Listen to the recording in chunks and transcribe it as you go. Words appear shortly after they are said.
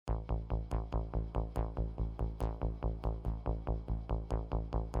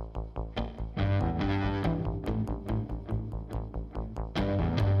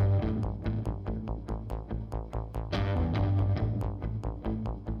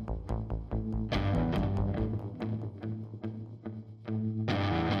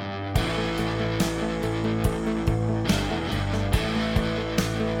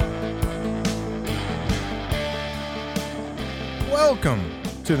Welcome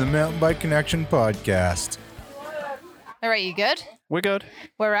to the Mountain Bike Connection podcast. All right, you good? We're good.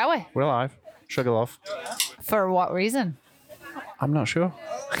 Where are we? We're live. Sugarloaf. For what reason? I'm not sure.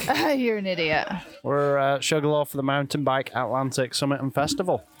 You're an idiot. We're at Sugarloaf for the Mountain Bike Atlantic Summit and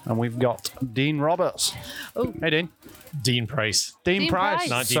Festival. And we've got Dean Roberts. Oh. Hey, Dean. Dean Price. Dean Price.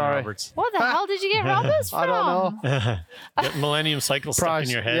 Not Dean Sorry. Roberts. What the hell did you get Roberts from? I don't know. Get Millennium Cycle stuck Price.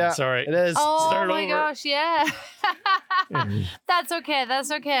 in your head. Yeah, Sorry. it is. Oh Start my over. gosh, yeah. That's okay.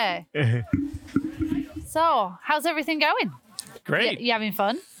 That's okay. So, how's everything going? Great. You having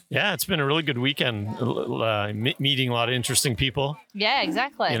fun? Yeah, it's been a really good weekend. Meeting a lot of interesting people, Yeah,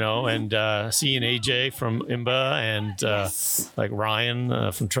 exactly. you know, and seeing AJ from IMBA and like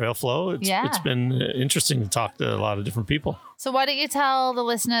Ryan from Trail Flow. It's been interesting to talk to a lot of different people. So why don't you tell the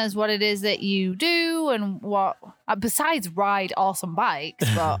listeners what it is that you do and what, besides ride awesome bikes,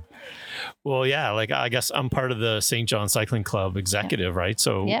 but... Well, yeah, like I guess I'm part of the St. John Cycling Club executive, right?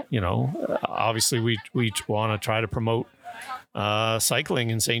 So, you know, obviously we want to try to promote cycling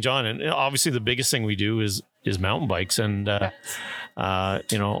in St. John, and obviously the biggest thing we do is mountain bikes, and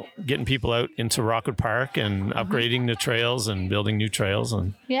you know, getting people out into Rockwood Park and upgrading the trails and building new trails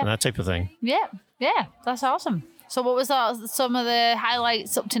and that type of thing. Yeah, that's awesome. So what was some of the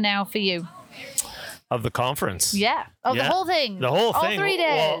highlights up to now for you? Of the conference. Yeah. Oh, the whole thing. The whole thing. All 3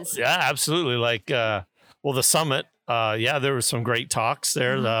 days. Well, yeah, absolutely. Like, well, the summit, there was some great talks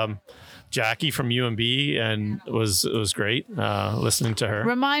there. Jackie from UMB, and it was great listening to her.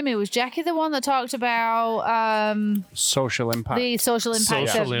 Remind me, was Jackie the one that talked about Social impact. the social impact?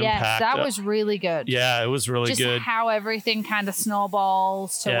 Social Yes, impact. that was really good. Yeah, it was really Just good. how everything kind of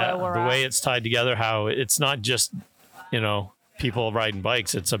snowballs to where we're the at. way it's tied together, how it's not just, you know, people riding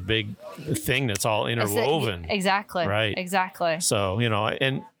bikes. It's a big thing that's all interwoven. Exactly. Right. Exactly. So, you know,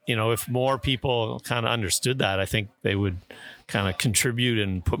 and, you know, if more people kind of understood that, I think they would kind of contribute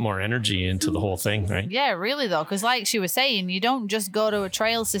and put more energy into the whole thing, right? Yeah, really though, because like she was saying, you don't just go to a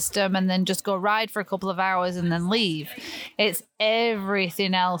trail system and then just go ride for a couple of hours and then leave. It's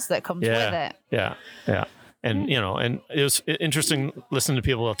everything else that comes with it. Yeah. And, you know, and it was interesting listening to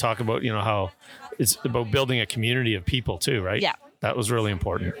people talk about, you know, how it's about building a community of people too, right? Yeah. That was really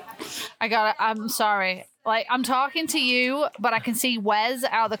important. I'm sorry. Like, I'm talking to you, but I can see Wes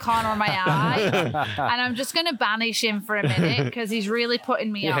out the corner of my eye. And I'm just going to banish him for a minute because he's really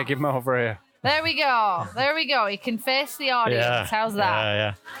putting me Yeah, off. give him over here. There we go. He can face the audience. Yeah. How's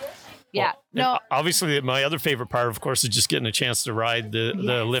that? Yeah. Well, obviously, my other favorite part, of course, is just getting a chance to ride the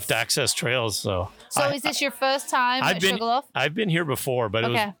lift access trails. So is this your first time at Sugarloaf? I've been here before, but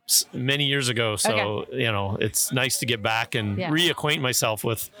it was many years ago. So, you know, it's nice to get back and reacquaint myself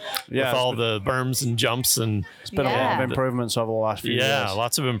with all the berms and jumps. And It's been a lot of improvements over the last few years. Yeah,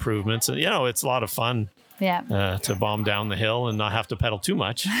 lots of improvements. And, you know, it's a lot of fun. Yeah. To bomb down the hill and not have to pedal too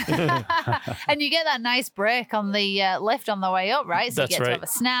much. And you get that nice break on the lift on the way up, right? So That's you get right. to have a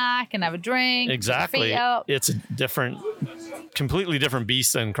snack and have a drink. Exactly. Feet up. It's a completely different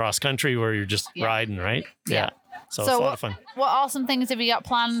beast than cross country where you're just riding, right? Yeah. So it's a lot of fun. What awesome things have you got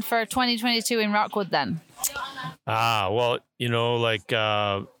planned for 2022 in Rockwood then? Well, you know, like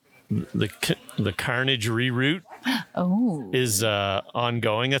the Carnage reroute is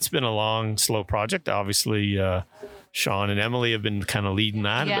ongoing. It's been a long, slow project. Obviously, Sean and Emily have been kind of leading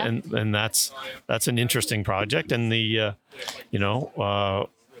that, and that's an interesting project. And the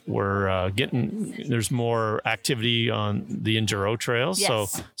we're getting there's more activity on the Enduro trails,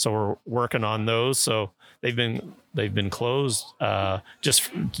 so we're working on those. So they've been closed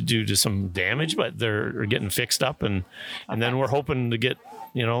just due to some damage, but they're getting fixed up, and then we're hoping to get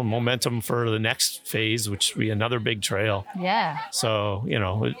momentum for the next phase, which will be another big trail. Yeah. So,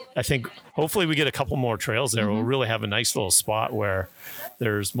 I think hopefully we get a couple more trails there. We'll really have a nice little spot where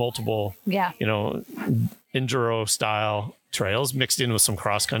there's multiple, enduro style trails mixed in with some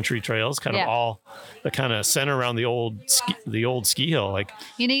cross country trails, kind of all the kind of center around the old ski hill. Like,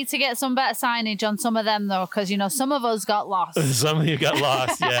 you need to get some better signage on some of them though, because some of us got lost. Some of you got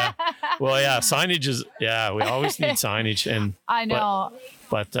lost. Yeah. Well, yeah, signage is, we always need signage. And I know.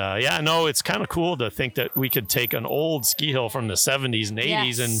 But it's kind of cool to think that we could take an old ski hill from the 70s and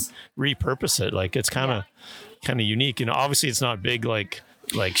 80s and repurpose it. Like, it's kind of unique. Obviously it's not big like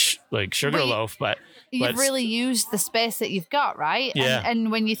Sugarloaf, but you've really used the space that you've got, right? Yeah.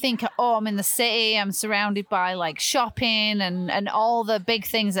 And when you think, oh, I'm in the city, I'm surrounded by like shopping and all the big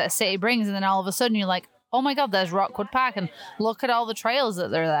things that a city brings, and then all of a sudden you're like, oh my God, there's Rockwood Park, and look at all the trails that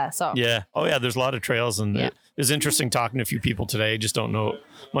are there. So yeah, there's a lot of trails, and it was interesting talking to a few people today. Just don't know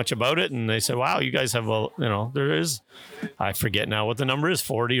much about it, and they said, "Wow, you guys have there is, I forget now what the number is,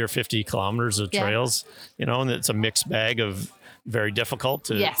 40 or 50 kilometers of trails, and it's a mixed bag of very difficult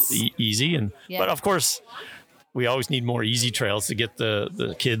to easy, and but of course." We always need more easy trails to get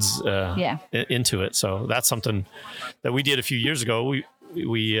the kids into it. So that's something that we did a few years ago.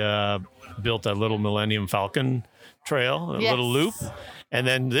 We built a little Millennium Falcon trail, a little loop. And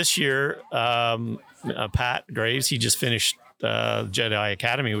then this year, Pat Graves, he just finished Jedi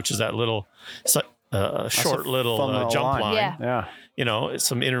Academy, which is that little short little jump line. Yeah.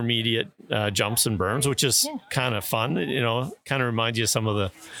 Some intermediate jumps and berms, which is kind of fun. Kind of reminds you of some of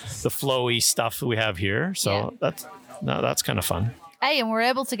the flowy stuff we have here. So that's kind of fun. Hey, and we're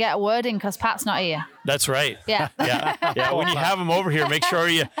able to get a word in because Pat's not here. That's right. Yeah. Yeah. When you have him over here, make sure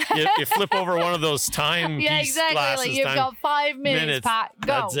you flip over one of those time piece glasses. Like you've got 5 minutes, Pat. Go.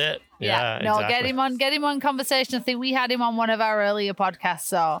 That's it. Yeah. No, exactly. get him on conversation. I think we had him on one of our earlier podcasts.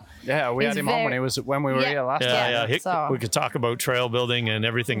 So we had him on when we were here last time. Yeah. We could talk about trail building and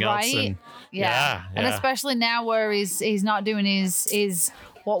everything else. And, and especially now where he's not doing his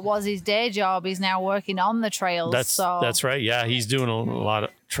what was his day job, he's now working on the trails. That's right. Yeah, he's doing a lot of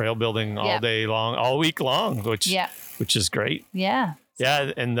trail building all day long, all week long, which is great. Yeah.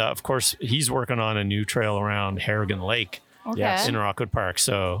 Yeah, and of course he's working on a new trail around Harrigan Lake. Okay. In Rockwood Park.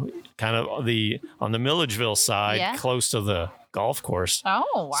 So kind of on the Milledgeville side, close to the golf course. Oh,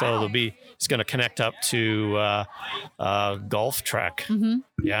 wow. So it's going to connect up to Golf Trek. Mm-hmm.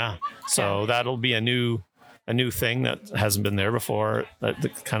 Yeah. So that'll be a new thing that hasn't been there before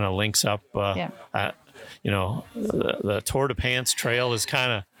that kind of links up. The Tour de Pants trail is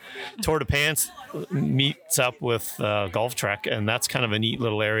kind of Tour de Pants meets up with Golf Trek, and that's kind of a neat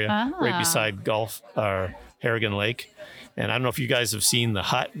little area right beside Harrigan Lake. And I don't know if you guys have seen the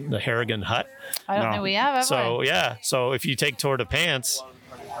Harrigan Hut. I don't think we have. So if you take Tour de Pants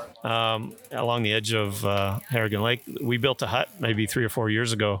along the edge of Harrigan Lake, we built a hut maybe 3 or 4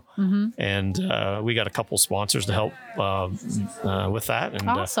 years ago, and we got a couple sponsors to help with that. And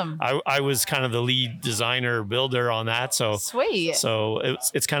awesome. I was kind of the lead designer builder on that. So sweet. So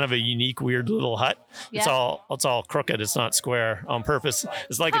it's kind of a unique, weird little hut. Yeah. It's all crooked. It's not square on purpose.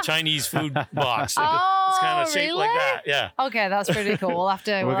 It's like a Chinese food box. It's kind of shaped like that. Yeah. Okay, that's pretty cool. We'll have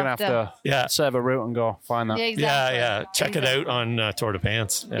to. We're gonna have to save a route and go find that. Yeah, exactly. Yeah. Check it out on Tour de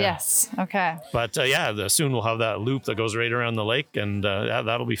Pants. Yeah. Yes. Okay. But soon we'll have that loop that goes right around the lake, and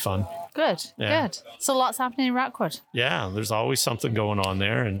that'll be fun. Good. Yeah. Good. So lots happening in Rockwood. Yeah, there's always something going on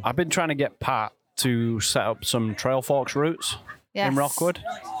there, and I've been trying to get Pat to set up some Trail Forks routes in Rockwood.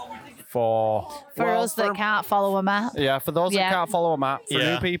 For us that can't follow a map. Yeah, for those that can't follow a map. For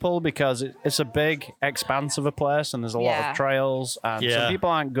new people, because it's a big expanse of a place and there's a lot of trails. And some people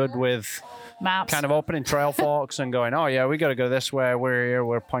aren't good with maps. Kind of opening Trail Forks and going, oh, yeah, we got to go this way. We're here.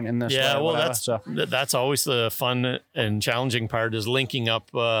 We're pointing this way. Yeah, well, whatever. that's always the fun and challenging part is linking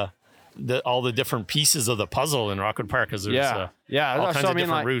up all the different pieces of the puzzle in Rockwood Park. Because there's all kinds of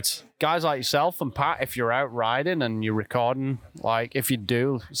different routes. Guys like yourself and Pat, if you're out riding and you're recording, like if you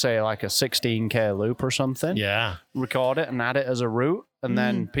do, say, like a 16K loop or something, record it and add it as a route. And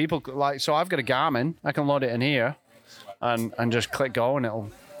then people, so I've got a Garmin, I can load it in here and just click go, and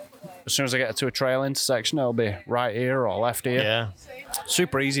it'll, as soon as I get to a trail intersection, it'll be right here or left here. Yeah.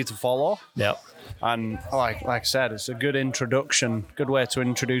 Super easy to follow. Yep. And like I said, it's a good introduction, good way to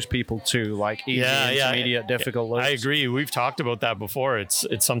introduce people to like easy, intermediate, difficult loops. I agree. We've talked about that before. It's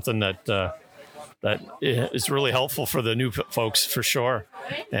something that is really helpful for the new folks for sure.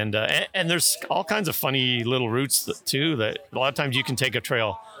 And there's all kinds of funny little routes too that a lot of times you can take a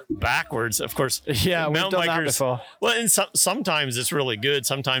trail backwards, of course. Yeah, we've done that before. Well, and sometimes it's really good.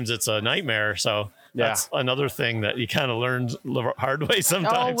 Sometimes it's a nightmare. So that's another thing that you kind of learned the hard way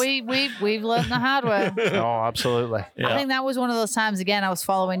sometimes. Oh, we've learned the hard way. Oh, absolutely. Yeah. I think that was one of those times again. I was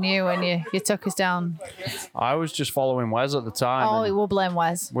following you and you took us down. I was just following Wes at the time. Oh, we'll blame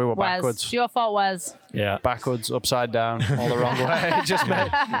Wes. We were backwards. It's your fault, Wes. Yeah, backwards, upside down, all the wrong way. It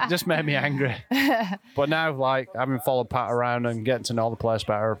just made me angry. But now, like, having followed Pat around and getting to know the place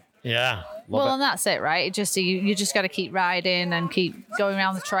better. Yeah. And that's it, right? It just you just got to keep riding and keep going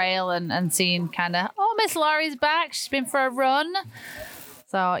around the trail and seeing kind of, oh, Miss Laurie's back. She's been for a run.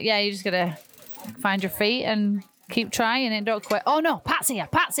 So, yeah, you just got to find your feet and keep trying and don't quit. Oh, no, Pat's here.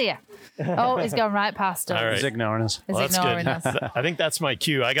 Oh, he's gone right past us. All right. He's ignoring us. He's Well, that's ignoring good. us. I think that's my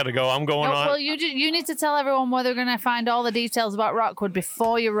cue. I got to go. I'm going on. Well, you need to tell everyone where they're going to find all the details about Rockwood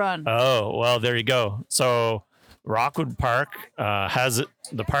before you run. Oh, well, there you go. So Rockwood Park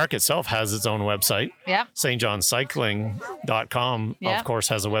the park itself has its own website. Yep. stjohncycling.com, Yep. of course,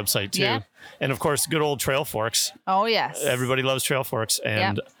 has a website too. Yep. And of course, good old Trail Forks. Oh, yes. Everybody loves Trail Forks.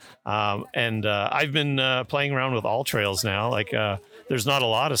 And I've been playing around with All Trails now. Like there's not a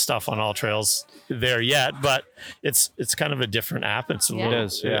lot of stuff on All Trails there yet, but it's kind of a different app. It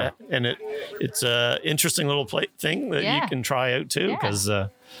is, yeah. And it's a interesting little thing that you can try out too. Because, the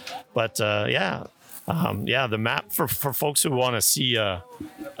map for folks who want to see a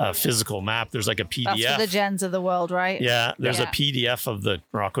physical map, there's like a PDF. That's for the gens of the world, right? Yeah, there's a PDF of the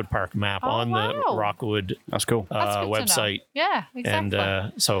Rockwood Park map on the Rockwood That's cool. That's good to know. website. Yeah, exactly.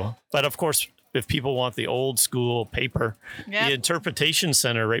 And but of course, if people want the old school paper, the Interpretation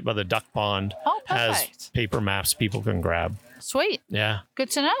Center right by the duck pond has paper maps people can grab. Sweet. Yeah.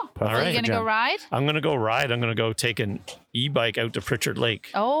 Good to know. All Are right. you going to go ride? I'm going to go ride. I'm going to go take an e-bike out to Pritchard Lake.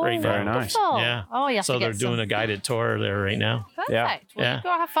 Oh, right very now. nice. Yeah. Oh, yeah. So they're doing a guided tour there right now. Perfect. Yeah. Well, you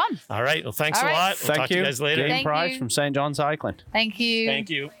go have fun. All right. Well, thanks All a right. lot. We'll talk to you guys later. Game Thank prize you. from St. John Cycling. Thank you. Thank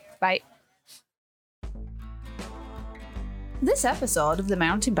you. Bye. This episode of the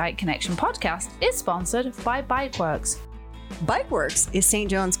Mountain Bike Connection podcast is sponsored by Bikeworks. Bikeworks is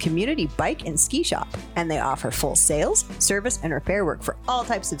St. John's community bike and ski shop, and they offer full sales, service, and repair work for all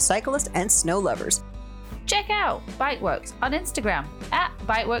types of cyclists and snow lovers. Check out Bikeworks on Instagram at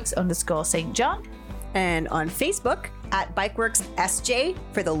Bikeworks_St. John. And on Facebook at Bikeworks SJ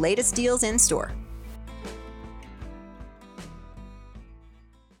for the latest deals in store.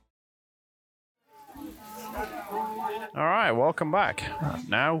 All right, welcome back.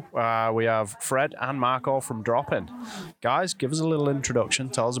 Now we have Fred and Marco from Drop-In. Guys, give us a little introduction.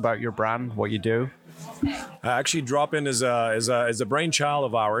 Tell us about your brand, what you do. Actually, Drop-In is a brainchild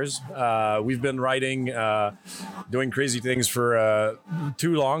of ours. We've been riding, doing crazy things for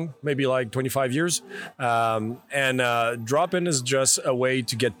too long, maybe like 25 years. And Drop-In is just a way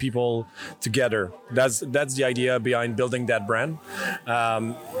to get people together. That's the idea behind building that brand.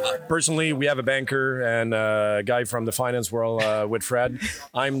 Personally, we have a banker and a guy from the finance world with Fred.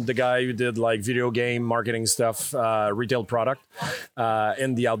 I'm the guy who did like video game marketing stuff, retail product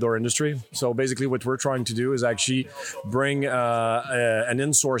in the outdoor industry. So basically what we're trying to do is actually bring an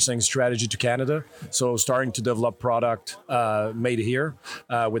insourcing strategy to Canada. So starting to develop product made here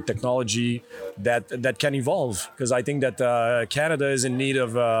with technology that can evolve. Because I think that Canada is in need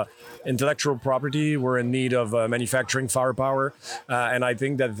of intellectual property. We're in need of manufacturing firepower. And I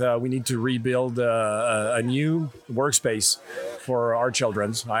think that we need to rebuild a new workspace for our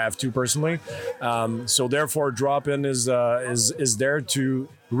children. I have two personally. So therefore, Drop-In is there to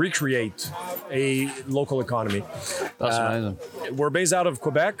recreate a local economy. That's amazing. We're based out of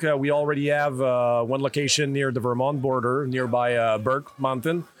Quebec. We already have one location near the Vermont border, nearby Burke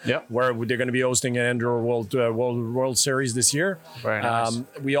Mountain, where they're going to be hosting an Indoor World Series this year. Very nice.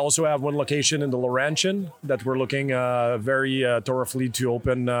 We also have one location in the Laurentian that we're looking very thoroughly to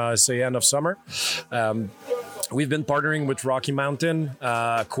open, say, end of summer. We've been partnering with Rocky Mountain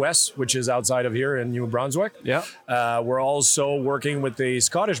Quest, which is outside of here in New Brunswick. Yeah. We're also working with a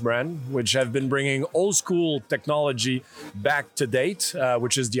Scottish brand, which have been bringing old school technology back to date,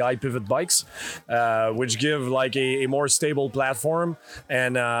 which is the iPivot bikes, which give like a more stable platform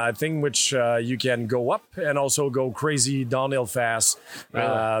and a thing which you can go up and also go crazy downhill fast.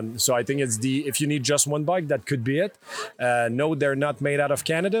 Really? So I think if you need just one bike, that could be it. No, they're not made out of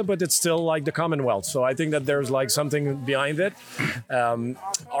Canada, but it's still like the Commonwealth. So I think that there's like something behind it.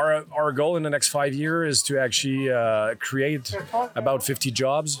 Our goal in the next 5 years is to actually create about 50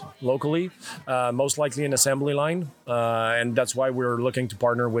 jobs locally, most likely an assembly line. And that's why we're looking to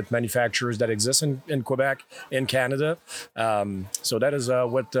partner with manufacturers that exist in Quebec, in Canada. So that is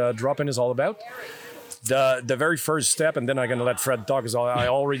what Drop-In is all about. The very first step, and then I'm going to let Fred talk because I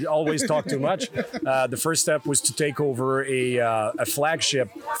always talk too much. The first step was to take over a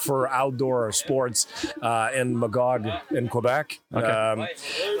flagship for outdoor sports in Magog in Quebec. Okay.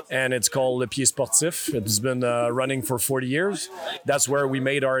 And it's called Le Pied Sportif. It's been running for 40 years. That's where we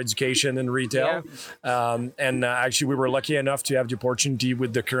made our education in retail. And actually, we were lucky enough to have the opportunity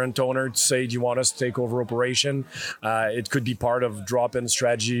with the current owner to say, do you want us to take over operation? It could be part of Drop-In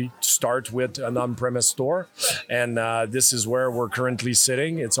strategy to start with an on-premise store, and this is where we're currently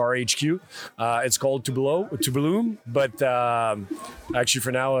sitting. It's our HQ. It's called To Bloom, but actually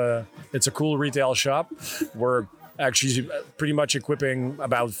for now it's a cool retail shop. We're actually pretty much equipping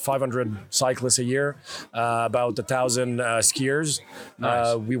about 500 cyclists a year, about 1,000 skiers.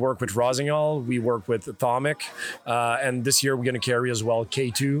 Nice. We work with Rossignol, we work with Atomic, and this year we're going to carry as well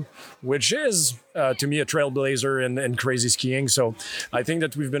K2, which is, to me, a trailblazer in crazy skiing. So I think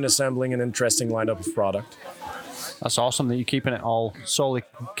that we've been assembling an interesting lineup of product. That's awesome that you're keeping it all solely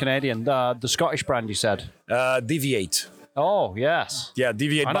Canadian. The Scottish brand, you said? Deviate. Oh, yes. Yeah,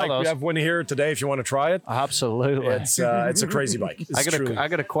 Deviate I know bike. those. We have one here today if you want to try it. Absolutely. It's a crazy bike. I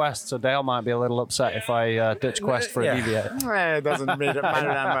got a Quest, so Dale might be a little upset if I ditch Quest for a Deviate. It doesn't matter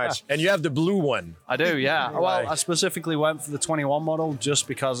that much. And you have the blue one. I do, yeah. Well, I specifically went for the 21 model just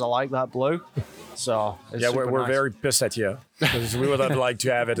because I like that blue. So it's we're nice. very pissed at you because we would have liked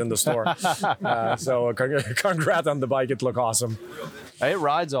to have it in the store. So congrats on the bike. It look awesome. It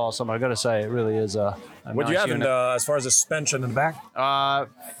rides awesome. I got to say, it really is a What do you nice have unit. as far as the suspension in the back?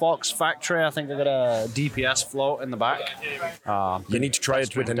 Fox Factory. I think I got a DPS float in the back. You need to try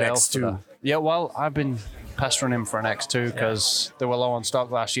it with an Dale X2. for the- Yeah, well, I've been pestering him for an X2 because they were low on stock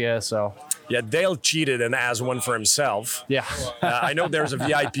last year. So Yeah, Dale cheated and has one for himself. yeah, I know there's a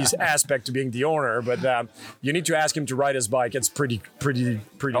VIP aspect to being the owner, but you need to ask him to ride his bike. It's pretty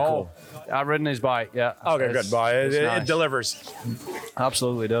cool. I've ridden his bike. Yeah. Okay, good. Bye. It nice. delivers.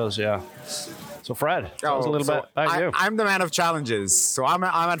 Absolutely does. Yeah. So Fred, tell us a little bit about you. I'm the man of challenges. So I'm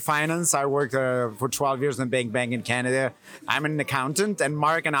at finance. I worked for 12 years in a big bank in Canada. I'm an accountant, and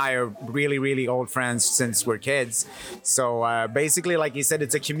Mark and I are really, really old friends since we're kids. So basically, like you said,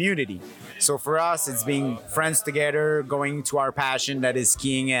 it's a community. So for us, it's being friends together, going to our passion that is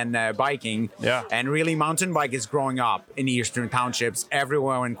skiing and biking. Yeah. And really, mountain bike is growing up in Eastern Townships,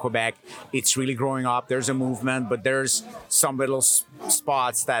 everywhere in Quebec. It's really growing up. There's a movement, but there's some little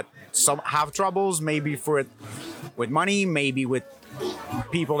spots that some have troubles, maybe with money, maybe with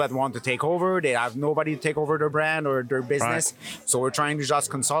people that want to take over. They have nobody to take over their brand or their business. Right. So we're trying to just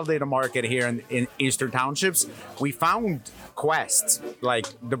consolidate a market here in Eastern Townships. We found Quest. Like,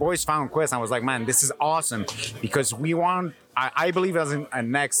 the boys found Quest. And I was like, man, this is awesome, because we want, I believe as a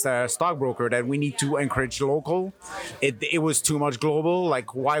next stockbroker that we need to encourage local. It was too much global.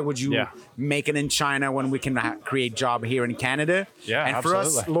 Like, why would you make it in China when we can create job here in Canada? Yeah, and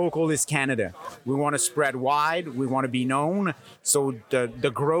absolutely. for us, local is Canada. We want to spread wide. We want to be known. So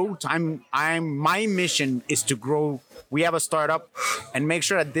the growth, my mission is to grow. We have a startup and make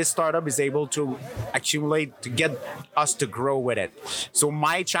sure that this startup is able to accumulate to get us to grow with it. So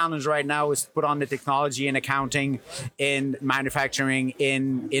my challenge right now is to put on the technology in accounting, in manufacturing,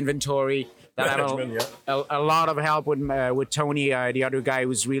 in inventory. That I have a lot of help with Tony, the other guy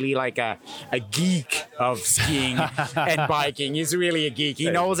who's really like a geek of skiing and biking. He's really a geek.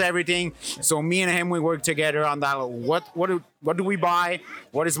 He knows everything. So me and him, we work together on that. What do we buy?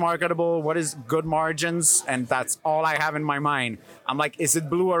 What is marketable? What is good margins? And that's all I have in my mind. I'm like, is it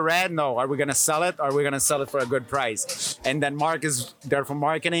blue or red? No. Are we going to sell it? Are we going to sell it for a good price? And then Mark is there for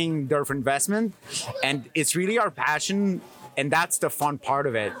marketing, there for investment. And it's really our passion. And that's the fun part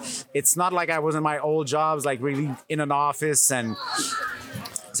of it. It's not like I was in my old jobs, like really in an office and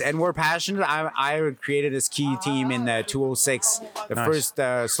we're passionate. I created a ski team in 206, the first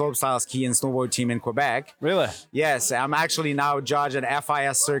slopestyle ski and snowboard team in Quebec. Really? Yes, I'm actually now judge at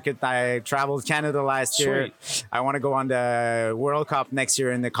FIS circuit. I traveled Canada last year. I want to go on the World Cup next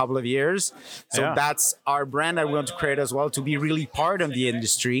year in a couple of years. So that's our brand that we want to create as well, to be really part of the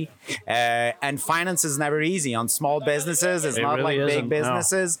industry. And finance is never easy on small businesses. It's not really like big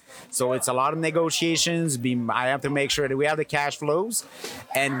businesses. No. So it's a lot of negotiations. I have to make sure that we have the cash flows.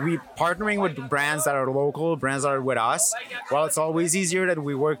 And we partnering with brands that are local, brands that are with us. Well, it's always easier that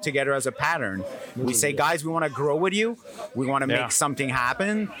we work together as a pattern. We say, guys, we want to grow with you. We want to make something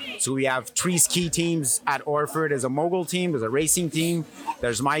happen. So we have 3 ski teams at Orford. There's a mogul team. There's a racing team.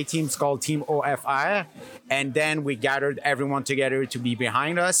 There's my team. It's called Team OFI. And then we gathered everyone together to be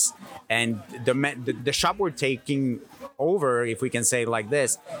behind us. And the shop we're taking over, if we can say it like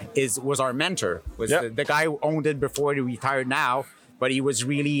this, was our mentor. Was the guy who owned it before he retired now. But he was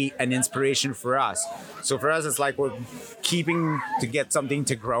really an inspiration for us. So for us, it's like we're keeping to get something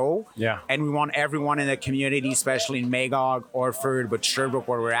to grow. Yeah. And we want everyone in the community, especially in Magog, Orford, but Sherbrooke,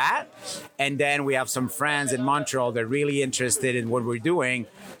 where we're at. And then we have some friends in Montreal that are really interested in what we're doing.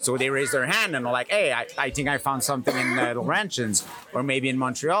 So they raise their hand and are like, hey, I think I found something in Laurentians or maybe in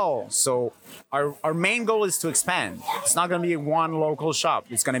Montreal. So our main goal is to expand. It's not going to be one local shop.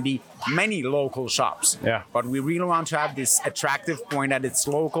 It's going to be many local shops. Yeah. But we really want to have this attractive point that it's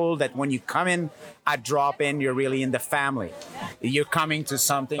local, that when you come in at drop-in, you're really in the family. You're coming to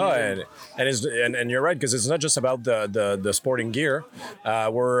something. Oh, and you're right, because it's not just about the sporting gear.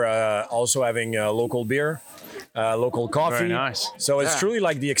 We're also having local beer. local coffee. Very nice. So it's truly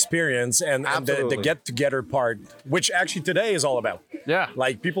like the experience and the get together part, which actually today is all about. Yeah.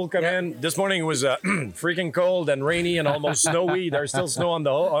 Like people come in. This morning was freaking cold and rainy and almost snowy. There's still snow on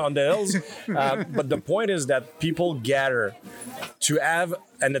the hills. But the point is that people gather to have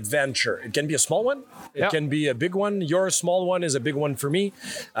an adventure. It can be a small one. It can be a big one. Your small one is a big one for me.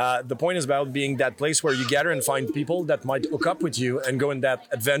 The point is about being that place where you gather and find people that might hook up with you and go in that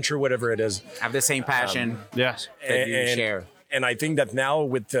adventure, whatever it is. Have the same passion. Yes. That you share. And I think that now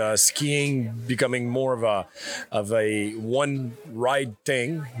with skiing becoming more of a one ride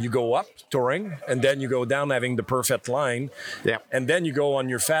thing, you go up touring and then you go down having the perfect line. Yeah. And then you go on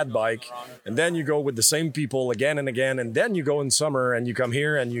your fat bike and then you go with the same people again and again. And then you go in summer and you come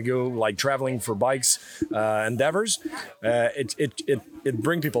here and you go like traveling for bikes endeavors. It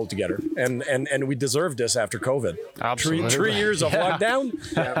brings people together. And we deserve this after COVID. Absolutely. Three years of lockdown.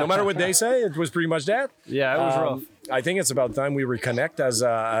 No matter what they say, it was pretty much that. Yeah, it was rough. I think it's about time we reconnect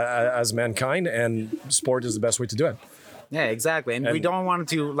as mankind, and sport is the best way to do it. Yeah, exactly. And we don't want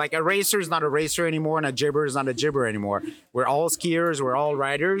to, like, a racer is not a racer anymore and a gibber is not a gibber anymore. We're all skiers, we're all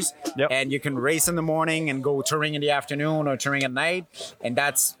riders, and you can race in the morning and go touring in the afternoon or touring at night, and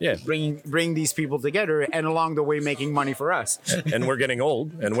that's bring these people together and along the way making money for us. And we're getting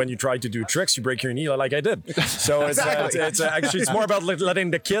old, and when you try to do tricks, you break your knee like I did. So it's actually it's more about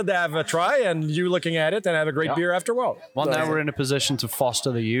letting the kid have a try and you looking at it and have a great beer after a while. Well, now we're in a position to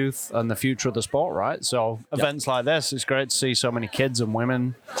foster the youth and the future of the sport, right? So events like this, it's great to see so many kids and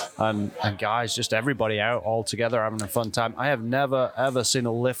women and guys, just everybody out all together having a fun time. I have never ever seen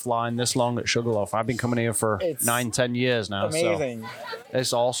a lift line this long at Sugarloaf. I've been coming here for 9-10 years now. Amazing. So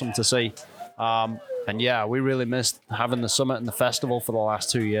it's awesome to see. And yeah, we really missed having the summit and the festival for the last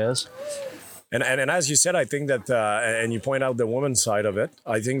 2 years. And as you said, I think that, and you point out the women's side of it,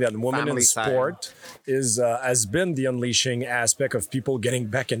 I think that women in sport has been the unleashing aspect of people getting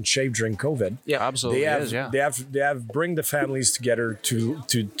back in shape during COVID. Yeah, absolutely. They have bring the families together to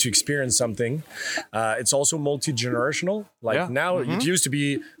experience something. It's also multi-generational. Like now, it used to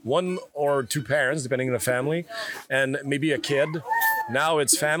be one or two parents, depending on the family, and maybe a kid. Now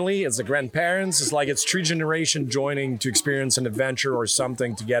it's family, it's the grandparents. It's like it's 3 generations joining to experience an adventure or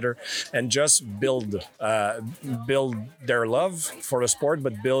something together, and just build their love for the sport,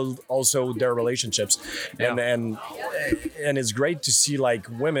 but build also their relationships. And it's great to see like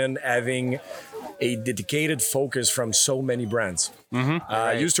women having a dedicated focus from so many brands.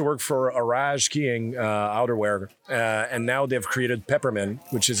 I used to work for Orage Skiing outerwear, and now they've created Peppermint,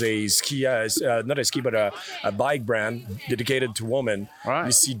 which is a ski, not a ski, but a bike brand dedicated to women. Right.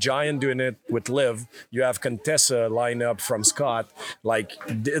 You see Giant doing it with Liv. You have Contessa line up from Scott. Like,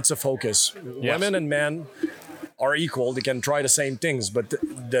 it's a focus. Yes. Women and men are equal. They can try the same things, but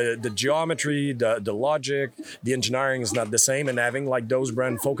the geometry, the logic, the engineering is not the same. And having like those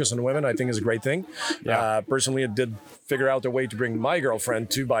brand focus on women, I think is a great thing. Yeah. Personally, I did figure out a way to bring my girlfriend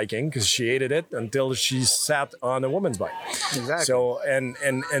to biking because she hated it until she sat on a woman's bike. Exactly. So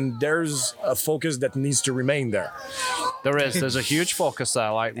and there's a focus that needs to remain there. There's a huge focus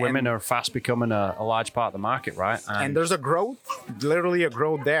there. Like women are fast becoming a large part of the market, right? And there's a growth, literally a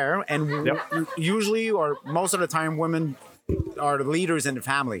growth there. And usually, or most of the time, women are the leaders in the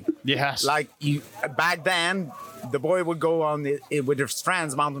family. Yes. Like back then, the boy would go on with his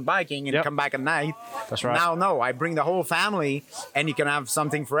friends mountain biking and come back at night. That's right. Now, no, I bring the whole family and you can have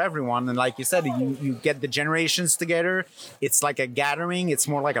something for everyone. And like you said, you get the generations together. It's like a gathering. It's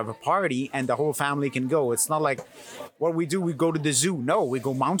more like a party and the whole family can go. It's not like what we do. We go to the zoo. No, we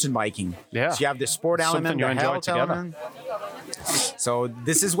go mountain biking. Yeah. So you have the sport element, the health element. So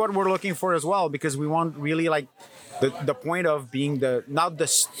this is what we're looking for as well, because we want really like the point of being not the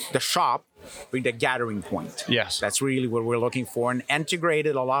shop, but the gathering point. Yes. That's really what we're looking for. And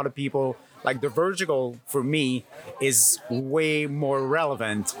integrated a lot of people, like the vertical for me is way more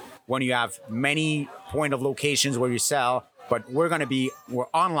relevant when you have many point of locations where you sell, but we're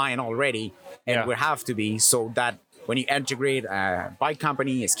online already and we have to be, so that when you integrate a bike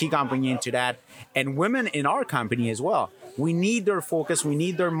company, a ski company into that, and women in our company as well, we need their focus, we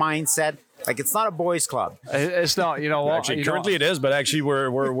need their mindset. Like, it's not a boys' club. It's not, you know what? Actually, currently it is, but actually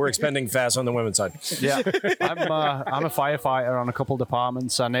we're expanding fast on the women's side. Yeah, I'm a firefighter on a couple of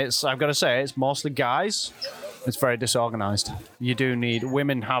departments, and I've got to say, it's mostly guys. It's very disorganized. You do need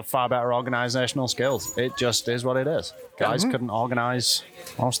women have far better organizational skills. It just is what it is. Guys couldn't organize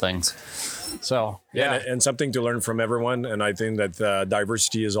most things. So and something to learn from everyone. And I think that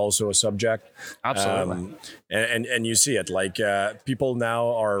diversity is also a subject. Absolutely. And you see it, like people now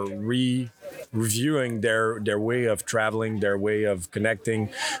are reviewing their way of traveling, their way of connecting.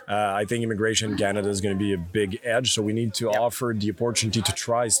 I think immigration in Canada is going to be a big edge, so we need to offer the opportunity to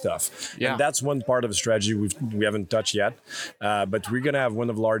try stuff. And that's one part of the strategy we haven't touched yet. But we're going to have one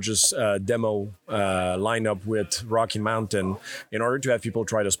of the largest demo lineup with Rocky Mountain in order to have people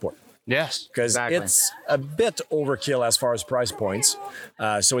try the sport. Yes, because it's a bit overkill as far as price points.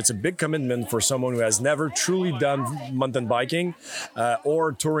 So it's a big commitment for someone who has never truly done mountain biking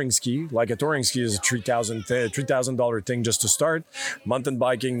or touring ski. Like a touring ski is a $3,000 thing just to start. Mountain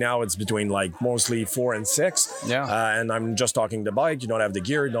biking now it's between like mostly 4 and 6. Yeah. And I'm just talking the bike. You don't have the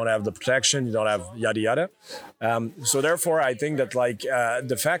gear, you don't have the protection, you don't have yada yada. So therefore, I think that like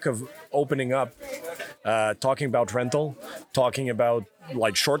the fact of opening up, talking about rental, talking about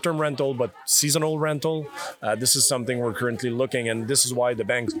like short-term rental, but seasonal rental. This is something we're currently looking, and this is why the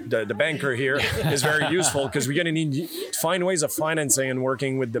banker here is very useful, because we're going to need to find ways of financing and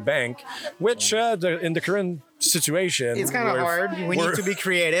working with the bank, which in the current situation, it's kind of hard. We need to be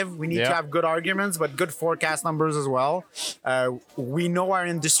creative. We need to have good arguments, but good forecast numbers as well. We know our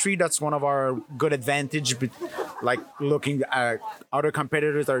industry. That's one of our good advantage. But like looking at other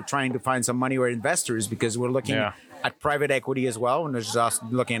competitors are trying to find some money or investors, because we're looking at private equity as well, and there's just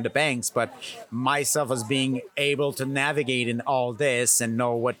looking at the banks. But myself as being able to navigate in all this and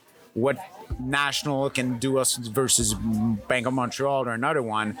know what National can do us versus Bank of Montreal or another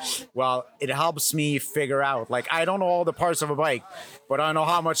one, well, it helps me figure out, like, I don't know all the parts of a bike, but I know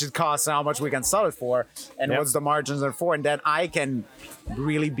how much it costs and how much we can sell it for, and what's the margins are for, and then I can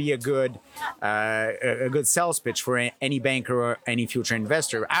really be a good sales pitch for any banker or any future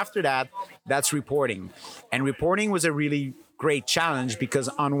investor. After that, that's reporting, and reporting was a really great challenge, because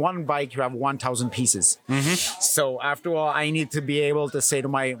on one bike you have 1,000 pieces. So after all, I need to be able to say to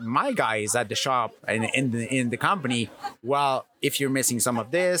my guys at the shop and in the company, well, if you're missing some of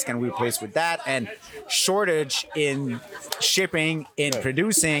this, can we replace with that? And shortage in shipping, in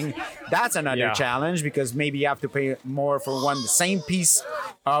producing, that's another challenge, because maybe you have to pay more for the same piece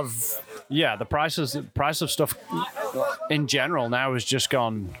of. Yeah, the price of stuff in general now has just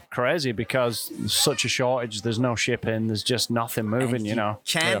gone crazy, because there's such a shortage. There's no shipping. There's just nothing moving. You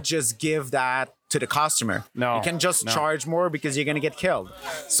can't just give that to the customer. No, you can just charge more, because you're going to get killed.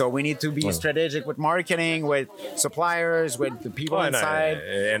 So we need to be strategic with marketing, with suppliers, with the people inside.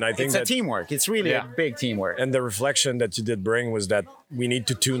 And I think it's a teamwork. It's really a big teamwork. And the reflection that you did bring was that we need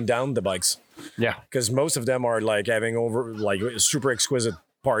to tune down the bikes. Yeah, because most of them are like having super exquisite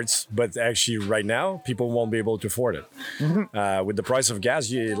parts, but actually right now people won't be able to afford it. With the price of gas,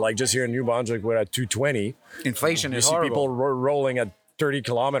 just here in New Brunswick, we're at 220. Inflation is horrible. You see people rolling at 30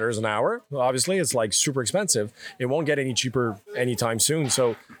 kilometers an hour. Obviously, it's like super expensive. It won't get any cheaper anytime soon.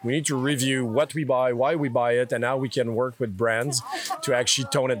 So we need to review what we buy, why we buy it, and how we can work with brands to actually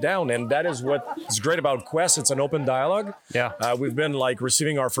tone it down. And that is what is great about Quest. It's an open dialogue. Yeah. We've been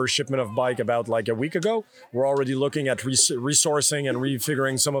receiving our first shipment of bike about a week ago. We're already looking at resourcing and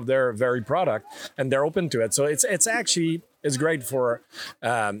refiguring some of their very product, and they're open to it. So it's actually. It's great for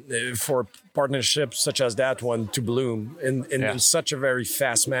partnerships such as that one to bloom in such a very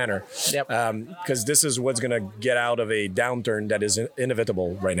fast manner. Yep. Because this is what's going to get out of a downturn that is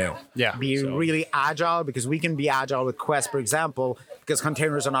inevitable right now. Yeah. Be really agile, because we can be agile with Quest, for example, because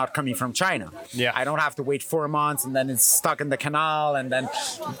containers are not coming from China. Yeah. I don't have to wait 4 months and then it's stuck in the canal, and then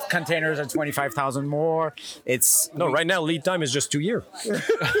containers are 25,000 more. Right now lead time is just 2 years.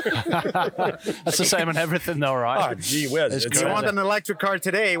 That's the same in everything though, right? Oh, gee whiz. If you want an electric car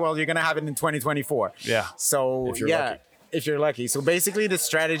today, well, you're going to have it in 2024. Yeah. So, if you're lucky. So basically the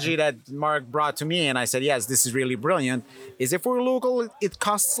strategy that Mark brought to me, and I said, yes, this is really brilliant, is if we're local, it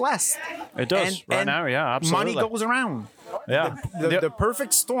costs less. It does. Right now, yeah, absolutely. Money goes around. Yeah. The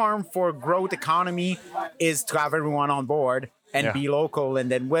perfect storm for growth economy is to have everyone on board and be local. And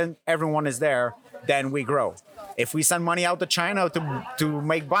then when everyone is there, then we grow. If we send money out to China to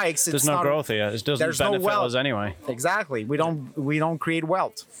make bikes, there's no growth here. It doesn't benefit us anyway. Exactly. We don't create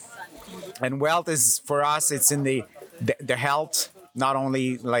wealth. And wealth is, for us, it's in the health. Not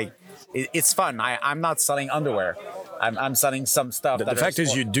only it's fun. I'm not selling underwear. I'm selling some stuff. The fact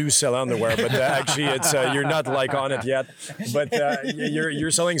is, you do sell underwear, but actually, it's you're not on it yet. But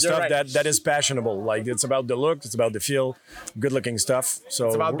you're selling stuff that is fashionable. Like, it's about the look, it's about the feel, good looking stuff. So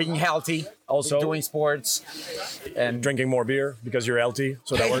it's about being healthy, also doing sports, and drinking more beer because you're healthy.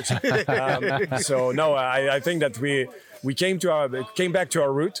 So that works. I think that we came back to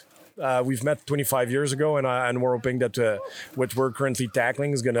our root. We've met 25 years ago, and we're hoping that what we're currently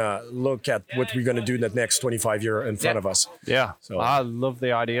tackling is going to look at what we're going to do in the next 25 years in front of us. Yeah. So I love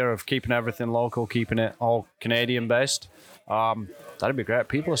the idea of keeping everything local, keeping it all Canadian based. That'd be great.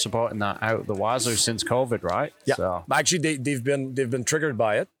 People are supporting that out the wazoo since COVID, right? Yeah. So. Actually, they've been triggered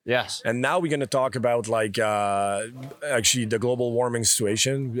by it. Yes. And now we're going to talk about like actually the global warming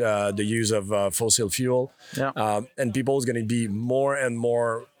situation, the use of fossil fuel. Yeah. And people is going to be more and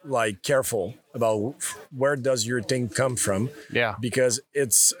more like careful about where does your thing come from. Yeah. Because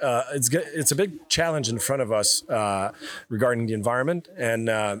it's a big challenge in front of us regarding the environment. And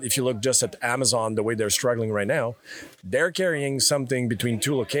if you look just at Amazon, the way they're struggling right now, they're carrying something between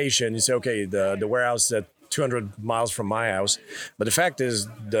two locations. You say, okay, the warehouse at 200 miles from my house. But the fact is,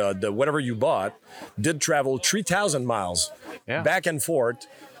 the whatever you bought did travel 3,000 miles back and forth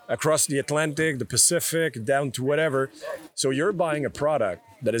across the Atlantic, the Pacific, down to whatever. So you're buying a product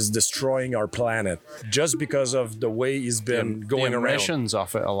that is destroying our planet just because of the way it's been going around. The emissions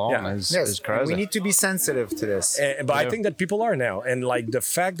off it alone is crazy. We need to be sensitive to this. But I think that people are now. And like the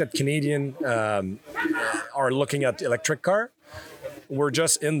fact that Canadian are looking at electric car, we're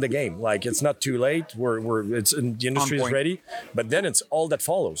just in the game. Like it's not too late. It's the industry is ready. But then it's all that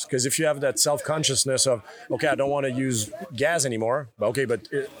follows. Because if you have that self-consciousness of, okay, I don't want to use gas anymore. Okay, but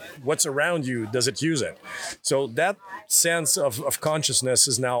what's around you? Does it use it? So that sense of consciousness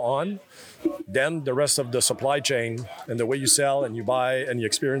is now on. Then the rest of the supply chain and the way you sell and you buy and you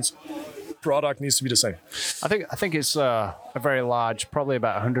experience product needs to be the same. I think it's a very large, probably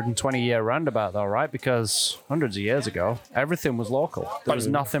about 120-year roundabout though, right? Because hundreds of years ago, everything was local. There was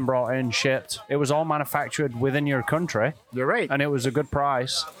nothing brought in, shipped. It was all manufactured within your country. You're right. And it was a good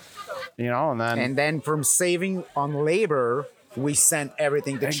price, and then from saving on labor, we sent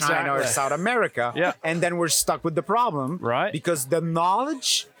everything to China or South America. Yeah. And then we're stuck with the problem. Right. Because the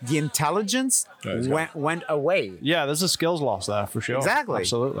knowledge, the intelligence went away. Yeah, there's a skills loss there for sure. Exactly.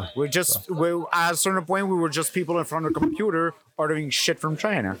 Absolutely. We at a certain point, we were just people in front of a computer ordering shit from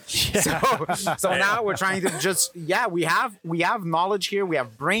China. Yeah. So now we're trying to we have knowledge here. We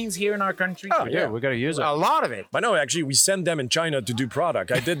have brains here in our country. Oh, yeah, we got to use it. A lot of it. But no, actually, we send them in China to do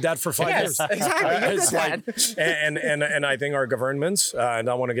product. I did that for 5 years. Exactly. And I think our governments, and I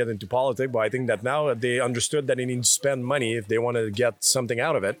don't want to get into politics, but I think that now they understood that they need to spend money if they want to get something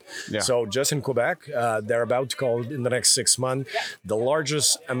out of it. Yeah. So just in Quebec, they're about to call in the next 6 months the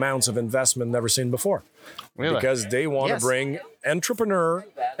largest amounts of investment never seen before. Really? Because they want to bring entrepreneur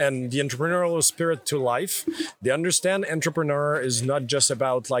and the entrepreneurial spirit to life. They understand entrepreneur is not just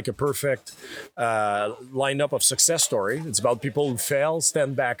about like a perfect lineup of success story. It's about people who fail,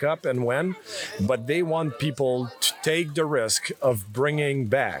 stand back up and win. But they want people to take the risk of bringing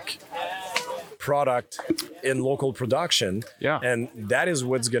back product in local production. Yeah. And that is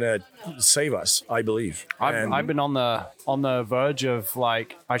what's going to save us, I believe. I've been on the verge of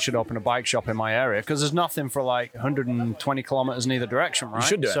like, I should open a bike shop in my area because there's nothing for like 120 kilometers in either direction, right? You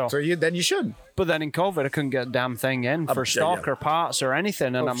should do it. So then you should. But then in COVID, I couldn't get a damn thing in for stock or parts or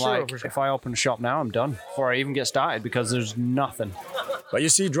anything. And if I open a shop now, I'm done before I even get started because there's nothing. But you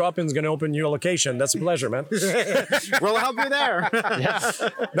see, Drop-In's going to open you a location. That's a pleasure, man. We'll help you there.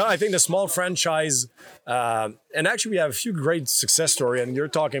 No, I think the small franchise, and actually we have a few great success stories. And you're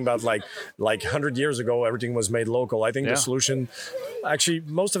talking about like 100 years ago, everything was made local. I think the solution actually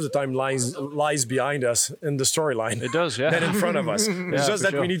most of the time lies behind us in the storyline. It does, yeah. Than in front of us. It's just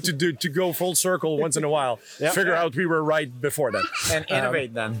that we need to go full circle once in a while, figure out we were right before that. And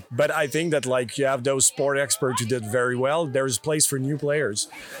innovate then. But I think that like you have those sport experts who did very well. There's place for new players.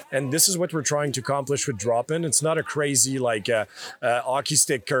 And this is what we're trying to accomplish with Drop-In. It's not a crazy like hockey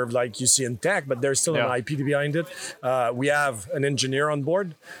stick curve like you see in tech, but there's still an IP behind it. We have an engineer on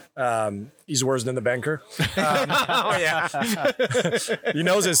board. He's worse than the banker. He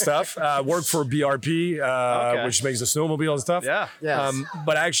knows his stuff. Worked for BRP, which makes the snowmobile and stuff. Yeah. Yes.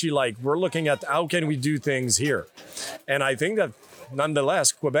 But actually, like, we're looking at how can we do things here. And I think that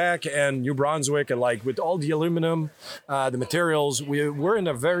nonetheless, Quebec and New Brunswick, and like with all the aluminum, the materials, we're in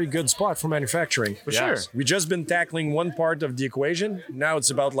a very good spot for manufacturing. For sure. We've just been tackling one part of the equation. Now it's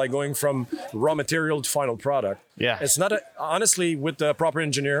about like going from raw material to final product. Yeah. It's not honestly with the proper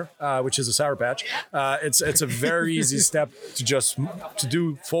engineer, which is a Sour Patch. It's a very easy step to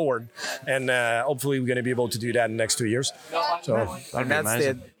do forward, and hopefully we're going to be able to do that in the next 2 years. So and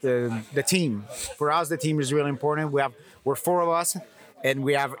that's the team. For us, the team is really important. We're four of us, and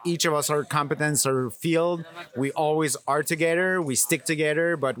we have each of us our competence, our field. We always are together. We stick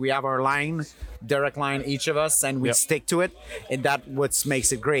together, but we have our direct line, each of us, and we stick to it. And that's what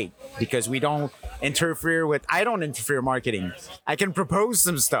makes it great because we don't interfere with. I don't interfere marketing. I can propose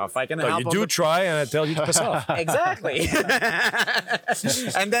some stuff. I can help. You do try, and I tell you to piss off. Exactly.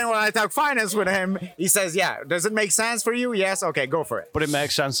 And then when I talk finance with him, he says, "Yeah, does it make sense for you? Yes. Okay, go for it." But it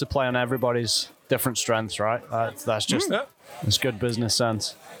makes sense to play on everybody's different strengths, right? That's just It's good business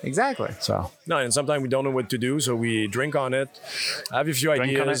sense. Exactly. So No, and sometimes we don't know what to do, so we drink on it, have a few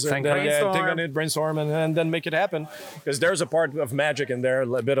ideas, and then think on it, brainstorm, and then make it happen. Because there's a part of magic in there,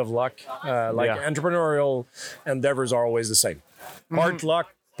 a bit of luck. Entrepreneurial endeavors are always the same. Part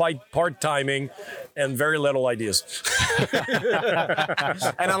luck, part timing, and very little ideas.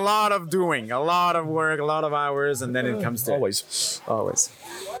 And a lot of doing, a lot of work, a lot of hours, and then it comes to Always.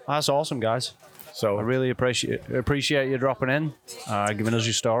 that's awesome, guys. So I really appreciate you dropping in, giving us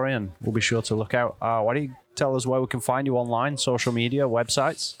your story, and we'll be sure to look out. Why don't you tell us where we can find you online, social media,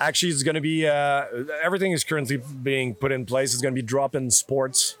 websites? Actually, it's going to be everything is currently being put in place. It's going to be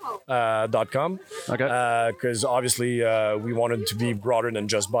dropinsports.com. Okay. Because obviously we wanted to be broader than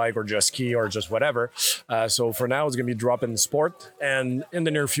just bike or just ski or just whatever. So for now, it's going to be Drop-In Sport, and in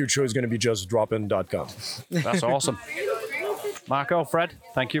the near future, it's going to be just dropin.com. That's awesome. Marco, Fred,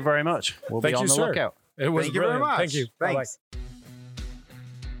 thank you very much. We'll be on the lookout. It was Thank you very brilliant. much. Thank you. Thanks. Bye-bye.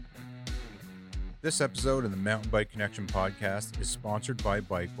 This episode of the Mountain Bike Connection podcast is sponsored by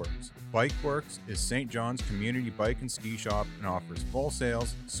Bikeworks. Bikeworks is St. John's community bike and ski shop and offers full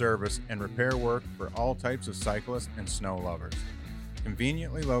sales, service, and repair work for all types of cyclists and snow lovers.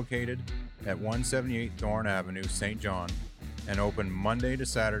 Conveniently located at 178 Thorn Avenue, St. John, and open Monday to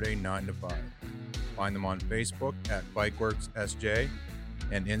Saturday, 9 to 5. Find them on Facebook at BikeWorksSJ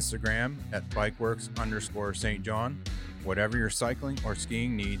and Instagram at BikeWorks_St. John. Whatever your cycling or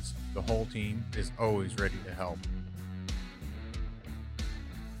skiing needs, the whole team is always ready to help.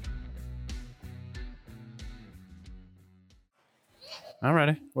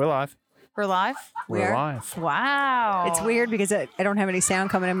 Alrighty, we're live. We're live. We're live. Wow. It's weird because I don't have any sound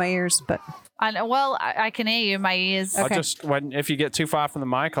coming in my ears, but I know, well, I can hear you in my ears. Okay. If you get too far from the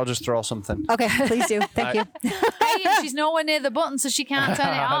mic, I'll just throw something. okay, please do. Thank you. Hey, she's nowhere near the button, so she can't turn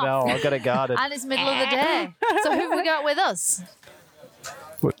it off. I know, I've got it guarded. And it's middle of the day. So who have we got with us?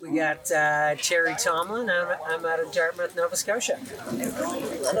 We got Terry Tomlin. I'm out of Dartmouth, Nova Scotia. A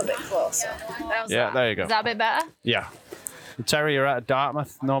little bit closer. There you go. Is that a bit better? Yeah. Terry, you're at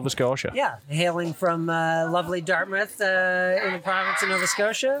Dartmouth, Nova Scotia. Yeah, hailing from lovely Dartmouth in the province of Nova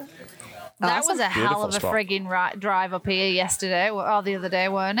Scotia. That was a hell of a spot. frigging drive up here yesterday or the other day,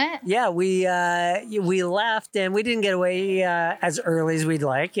 weren't it? Yeah, we left and we didn't get away as early as we'd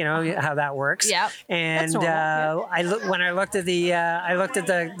like. You know how that works. Yep. And I looked at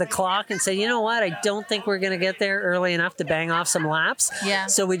the clock and said, you know what? I don't think we're going to get there early enough to bang off some laps. Yeah.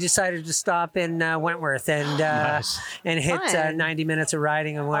 So we decided to stop in Wentworth and hit Fun. 90 minutes of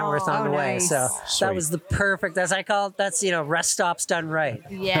riding in Wentworth on the way. nice. So Sweet. that was the perfect, as I call it. That's rest stops done right.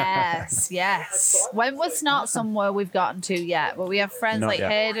 Yes. Wentworth's not somewhere we've gotten to yet, but we have friends Not like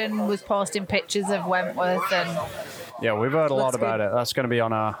yet. Hayden was posting pictures of Wentworth and Yeah, we've heard a lot Looks about good. it. That's going to be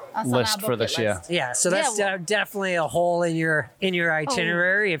on our That's on list our for bucket this year. list. Yeah, so that's definitely a hole in your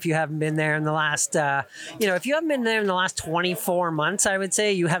itinerary if you haven't been there in the last, if you haven't been there in the last 24 months, I would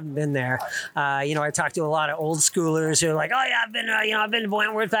say you haven't been there. I talked to a lot of old schoolers who are like, oh yeah, I've been to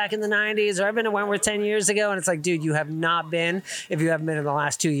Wentworth back in the 90s, or I've been to Wentworth 10 years ago, and it's like, dude, you have not been if you haven't been in the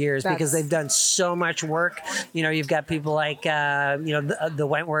last 2 years because they've done so much work. You've got people like, the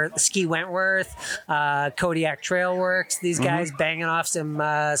Wentworth, Ski Wentworth, Kodiak Trail Works, these guys banging off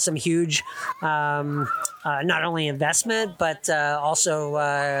some huge, not only investment, but also,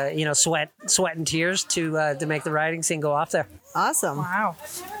 sweat and tears to make the riding scene go off there. Awesome. wow.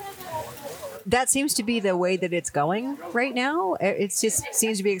 That seems to be the way that it's going right now. It just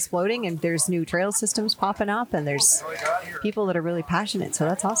seems to be exploding, and there's new trail systems popping up, and there's people that are really passionate. So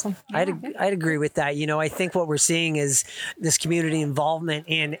that's awesome. I'd agree with that. I think what we're seeing is this community involvement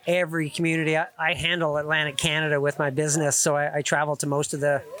in every community. I handle Atlantic Canada with my business, so I travel to most of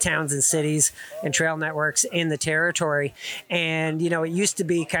the towns and cities and trail networks in the territory. And, it used to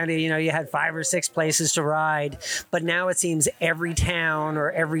be kind of, you had 5 or 6 places to ride, but now it seems every town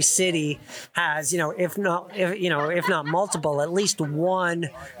or every city has, if not multiple, at least one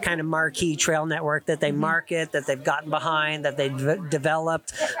kind of marquee trail network that they market, that they've gotten behind, that they've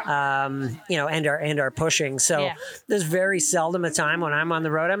developed, and are pushing. So there's very seldom a time when I'm on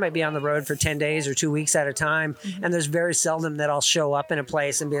the road. I might be on the road for 10 days or 2 weeks at a time, and there's very seldom that I'll show up in a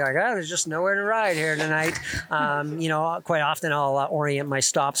place and be like, oh, there's just nowhere to ride here tonight. Quite often I'll orient my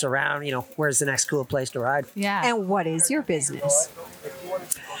stops around, where's the next cool place to ride. Yeah. And what is your business?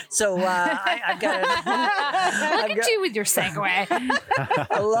 So I've got Look at you with your segue.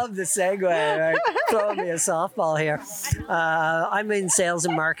 I love the segue. Right? Throwing me a softball here. I'm in sales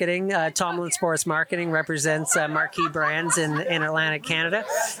and marketing. Tomlin Sports Marketing represents marquee brands in Atlantic Canada,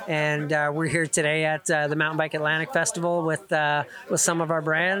 and we're here today at the Mountain Bike Atlantic Festival with some of our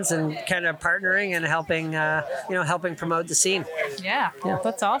brands and kind of partnering and helping promote the scene. Yeah,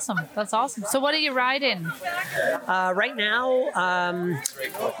 that's awesome. That's awesome. So what are you riding? Right now,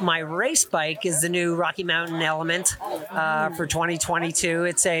 my race bike is the new Rocky Mountain Element for 2022.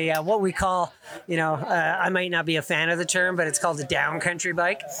 It's a what we call, I might not be a fan of the term, but it's called a downcountry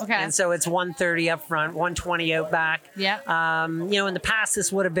bike. Okay. And so it's 130 up front, 120 out back. Yeah. In the past,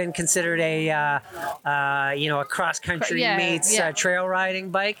 this would have been considered a cross country meets trail riding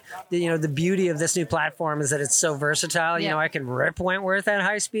bike. The beauty of this new platform is that it's so versatile. I can rip Wentworth at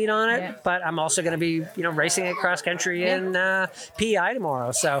high speed on it, but I'm also going to be racing it cross country in PEI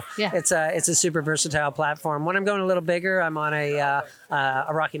tomorrow. So it's a super versatile platform. When I'm going a little bigger, I'm on a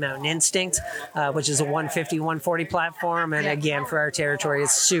Rocky Mountain Instinct, which is a 150, 140 platform. And again, for our territory,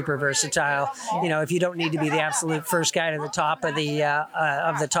 it's super versatile. If you don't need to be the absolute first guy to the top of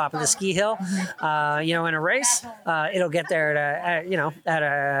the ski hill, in a race, it'll get there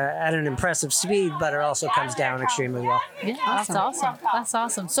at an impressive speed, but it also comes down extremely well. Yeah, that's awesome. That's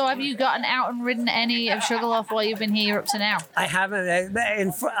awesome. So have you gotten out and ridden any of Sugarloaf while you've been here up to now? I haven't.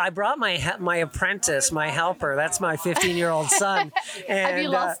 I brought my apprentice, my helper. That's my 15-year-old son. And, have you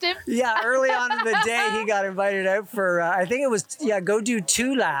lost him? Yeah, early on in the day, he got invited out for, I think it was, go do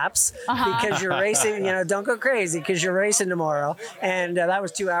 2 laps because you're racing, don't go crazy because you're racing tomorrow. And that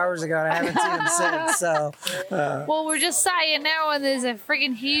was 2 hours ago, and I haven't seen him since. So, well, we're just sat here now, and there's a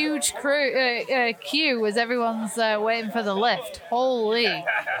freaking huge queue as everyone's waiting for the lift. Holy!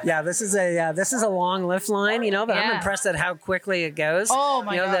 Yeah, this is a long lift line, but I'm impressed at how quickly it goes. Oh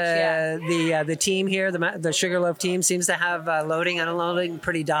my gosh! The team here, the Sugarloaf team, seems to have loading and unloading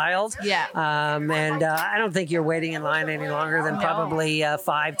pretty dialed. Yeah. And I don't think you're waiting in line any longer than probably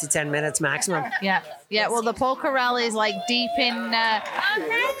 5 to 10 minutes maximum. Yeah. Yeah, well, the Polka Rally is like deep in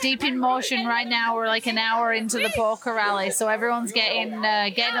motion right now. We're like an hour into the Polka Rally, so everyone's getting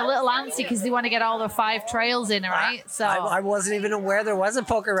a little antsy because they want to get all their 5 trails in, right? So I wasn't even aware there was a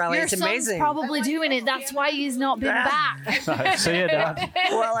Polka Rally. It's amazing. Your son's probably doing it. That's why he's not been back. See you, Dad.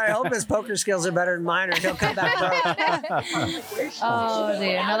 Well, I hope his poker skills are better than mine, or he'll come back broke. Oh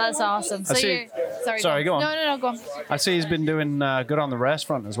dear, no, that's awesome. So sorry, go on. No, go on. I see he's been doing good on the rest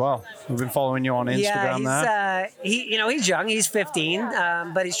front as well. We've been following you on Instagram. He's young. He's 15,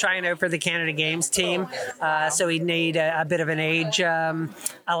 but he's trying out for the Canada Games team. So he'd need a bit of an age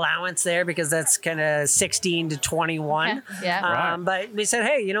allowance there because that's kind of 16 to 21. Okay. Yeah. But we said,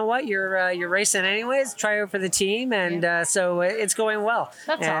 hey, you know what? You're racing anyways. Try out for the team, and so it's going well.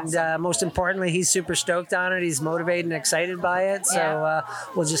 That's awesome. Most importantly, he's super stoked on it. He's motivated and excited by it. So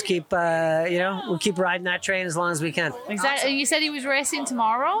we'll just keep we'll keep riding that train as long as we can. Exactly. And you said he was racing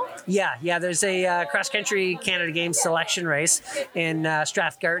tomorrow? Yeah. There's a cross-country Canada Games selection race in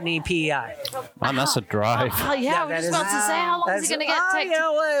Strathgartney, PEI. Man, that's a drive. Oh, yeah, we're just about to say, how long is he going to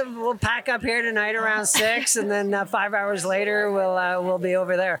get? We'll pack up here tonight around 6, and then 5 hours later, we'll be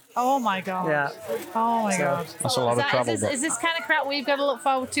over there. Oh, my God. Yeah. Oh, my God. That's a lot of trouble. Is this kind of crap we've got to look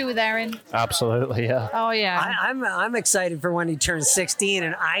forward to with Erin? Absolutely, yeah. Oh, yeah. I'm excited for when he turns 16,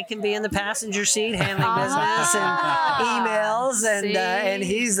 and I can be in the passenger seat handling business and emails,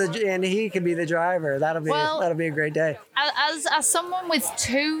 and he can be the driver. That'll be a great day. As someone with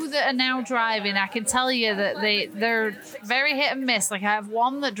 2 that are now driving, I can tell you that they're very hit and miss. Like I have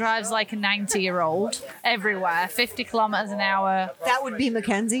one that drives like a 90-year-old everywhere, 50 kilometers an hour. That would be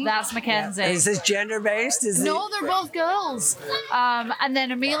Mackenzie. That's Mackenzie. Is this gender based? No, they're both girls. And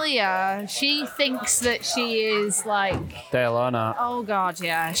then Amelia, she thinks that she is like Dale Earnhardt. Oh God,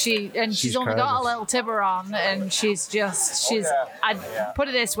 yeah. She's only got a little tibber on, and she's. I'd put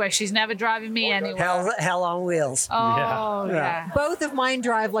it this way: she's never driving me anywhere. Hell on wheels. Oh yeah. Both of mine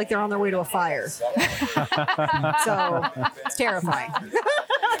drive like they're on their way to a fire. So it's terrifying.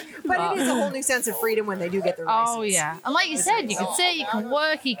 But it is a whole new sense of freedom when they do get their license. Oh yeah, and like you said, you can sit, you can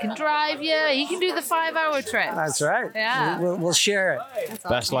work, he can drive you, he can do the 5-hour trip. That's right. Yeah, we'll share it.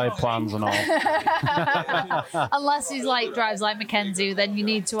 Best laid plans and all. Unless he's drives like Mackenzie, then you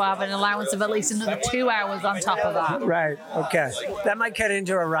need to have an allowance of at least another 2 hours on top of that. Right. Okay. That might cut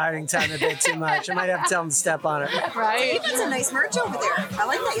into a riding time a bit too much. I might have to tell him to step on it. Right. You've got some nice merch over there. I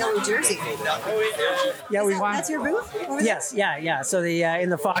like that yellow jersey. Yeah, that's your booth over there? Yes. Yeah. So in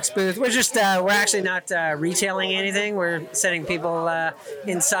the Fox booth. booth. We're actually not retailing anything. We're sending people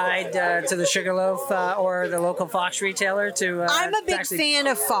inside to the Sugarloaf or the local Fox retailer to. I'm a big fan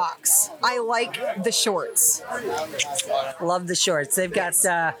of Fox. I like the shorts. Love the shorts. They've got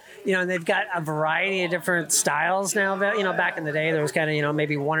they've got a variety of different styles now. Back in the day there was kind of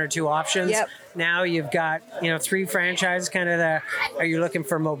maybe one or two options. Yep. Now you've got 3 franchises. Kind of are you looking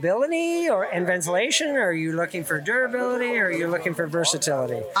for mobility and ventilation, or are you looking for durability, or are you looking for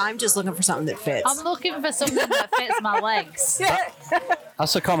versatility? I'm just looking for something that fits. I'm looking for something that fits my legs.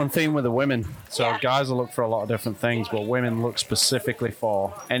 That's a common theme with the women. So guys will look for a lot of different things, but women look specifically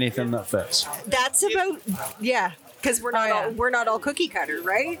for anything that fits. That's about because we're not all cookie cutter,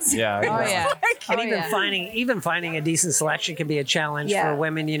 right? Yeah. Oh yeah. And even finding a decent selection can be a challenge for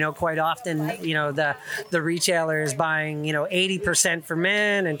women. Quite often, the retailer is buying 80% for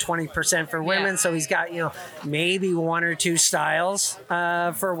men and 20% for women. So he's got maybe 1 or 2 styles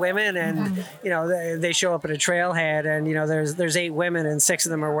for women, and they show up at a trailhead, and there's 8 women and 6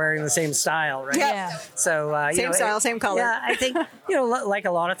 of them are wearing the same style, right? Yeah. So same style, same color. Yeah, I think like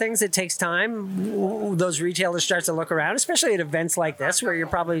a lot of things, it takes time. Those retailers start to look around, especially at events like this, where you're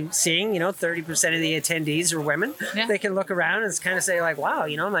probably seeing 30% of the attendees are women. Yeah. They can look around and kind of say like, wow,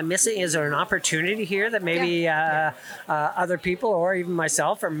 am I missing? Is there an opportunity here that maybe other people or even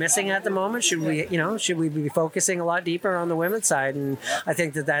myself are missing at the moment? Should we be focusing a lot deeper on the women's side? And I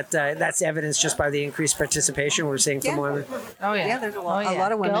think that's evidenced just by the increased participation we're seeing from women. Oh yeah, there's a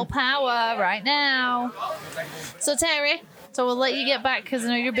lot of women. Girl power right now. So Terry, we'll let you get back because I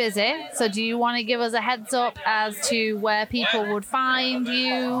know you're busy. So do you want to give us a heads up as to where people would find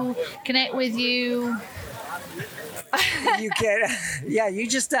you, connect with you? You can, you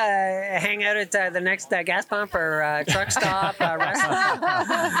just hang out at the next gas pump or truck stop,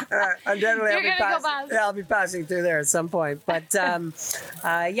 restaurant. Undoubtedly, I'll be passing through there at some point. But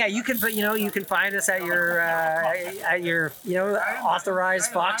you can find us at your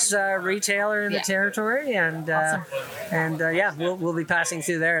authorized Fox retailer in the territory, and awesome. We'll be passing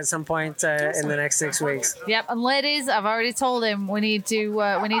through there at some point in the next 6 weeks. Yep, and ladies, I've already told him we need some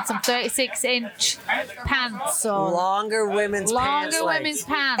 36-inch pants. So longer women's pants.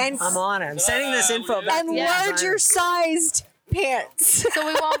 And I'm on it. I'm sending this info back. And larger sized pants. So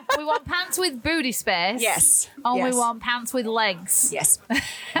we want pants with booty space. Yes. And we want pants with legs. Yes.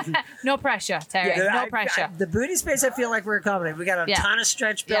 No pressure, Terry. No pressure. The booty space, I feel like we're accommodating. We got a ton of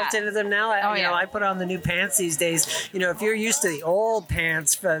stretch built into them now. I put on the new pants these days. If you're used to the old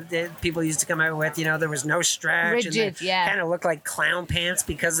pants that people used to come out with, there was no stretch. Rigid, kind of looked like clown pants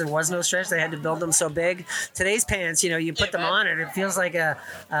because there was no stretch. They had to build them so big. Today's pants, you put them on and it feels like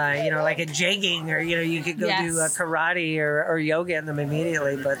like a jigging, or you could go do karate or yoga in them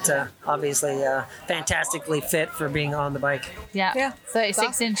immediately. But obviously, fantastically fit for being on the bike. Yeah.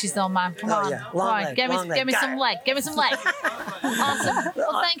 36 inches though, man. Come on. Yeah. Come on. Give me some leg. Give me some leg. Awesome.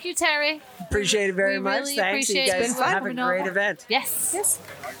 Well, thank you, Terry. Appreciate it very much. Really Thanks. You guys have a great event. Yes.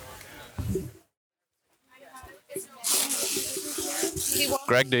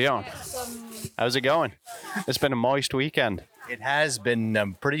 Greg DeYoung, how's it going? It's been a moist weekend. It has been a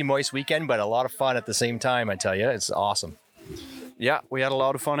pretty moist weekend, but a lot of fun at the same time, I tell you. It's awesome. Yeah, we had a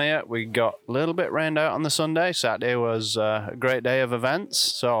lot of fun here. We got a little bit rained out on the Sunday. Saturday was a great day of events.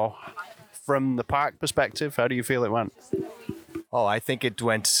 So from the park perspective, how do you feel it went? Oh, I think it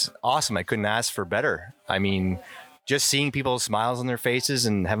went awesome. I couldn't ask for better. I mean, just seeing people's smiles on their faces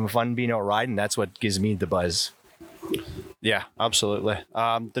and having fun being out riding, that's what gives me the buzz. Yeah, absolutely.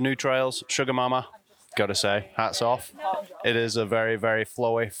 The new trails, Sugar Mama, gotta say, hats off. It is a very, very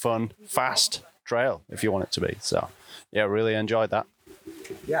flowy, fun, fast trail if you want it to be. So yeah, really enjoyed that.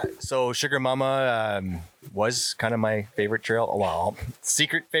 Yeah, so Sugar Mama was kind of my favorite trail. Well,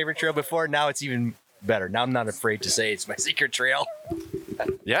 secret favorite trail before. Now it's even better. Now I'm not afraid to say it's my secret trail.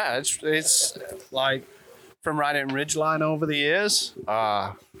 Yeah, it's like from riding Ridgeline over the years,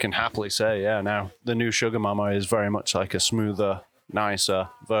 can happily say, now the new Sugar Mama is very much like a smoother, nicer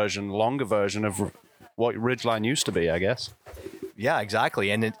version, longer version of what Ridgeline used to be, I guess. Yeah, exactly.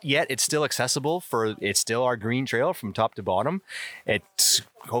 And yet it's still accessible it's still our green trail from top to bottom. It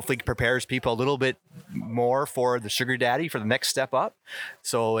hopefully prepares people a little bit more for the Sugar Daddy for the next step up.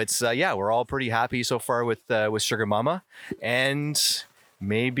 So it's, we're all pretty happy so far with Sugar Mama, and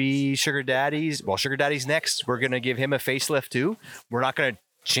maybe Sugar Daddy's next. We're going to give him a facelift too. We're not going to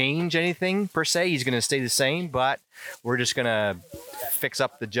change anything per se. He's going to stay the same, but we're just going to fix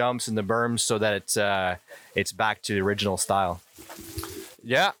up the jumps and the berms so that it's back to the original style.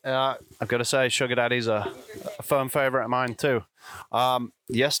 Yeah, I've got to say Sugar Daddy's a firm favorite of mine too.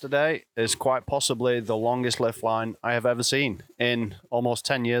 Yesterday is quite possibly the longest lift line I have ever seen in almost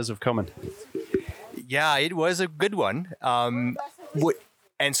 10 years of coming. Yeah, it was a good one.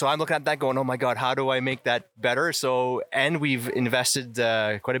 And so I'm looking at that going, oh my God, how do I make that better? So, and we've invested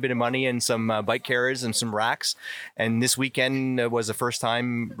quite a bit of money in some bike carriers and some racks. And this weekend was the first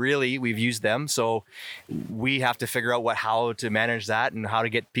time really we've used them. So we have to figure out how to manage that and how to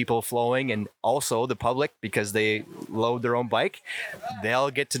get people flowing. And also the public, because they load their own bike,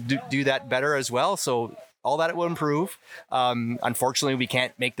 they'll get to do that better as well. So all that will improve. Unfortunately, we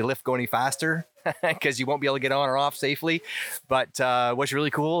can't make the lift go any faster because you won't be able to get on or off safely. But what's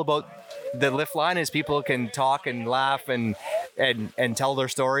really cool about the lift line is people can talk and laugh and tell their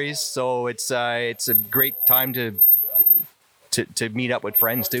stories. So it's a great time to meet up with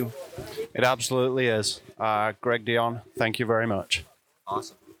friends too. It absolutely is. Greg Dion, thank you very much.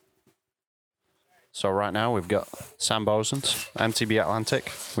 Awesome. So right now we've got Sam Bosens, MTB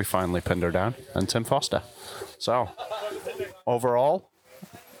Atlantic. We finally pinned her down, and Tim Foster. So overall,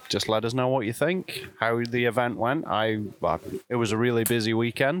 just let us know what you think, how the event went. It was a really busy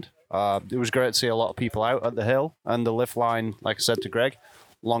weekend. It was great to see a lot of people out at the hill, and the lift line, like I said to Greg,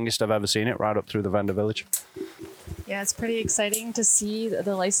 longest I've ever seen it, right up through the vendor village. Yeah, it's pretty exciting to see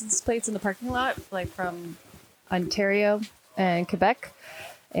the license plates in the parking lot, like from Ontario and Quebec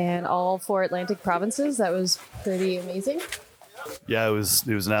and all 4 Atlantic provinces. That was pretty amazing. Yeah, it was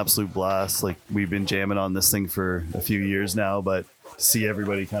an absolute blast. Like, we've been jamming on this thing for a few years now, but to see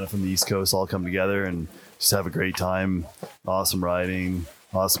everybody kind of from the East Coast all come together and just have a great time, awesome riding,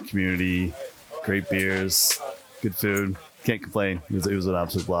 awesome community, great beers, good food. Can't complain. It was an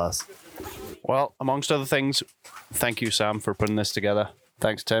absolute blast. Well, amongst other things, thank you, Sam, for putting this together.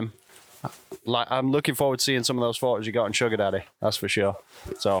 Thanks, Tim. I'm looking forward to seeing some of those photos you got in Sugar Daddy, that's for sure.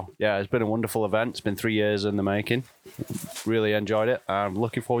 So, yeah, it's been a wonderful event. It's been 3 years in the making. Really enjoyed it. I'm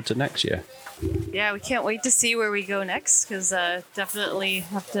looking forward to next year. Yeah, we can't wait to see where we go next, because definitely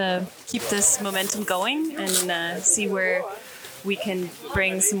have to keep this momentum going and see where we can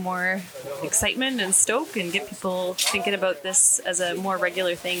bring some more excitement and stoke and get people thinking about this as a more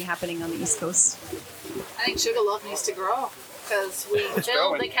regular thing happening on the East Coast. I think Sugar Love needs to grow. Because we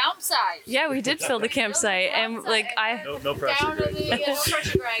filled the campsite. Yeah, we did fill the campsite, and like no pressure. Down to the no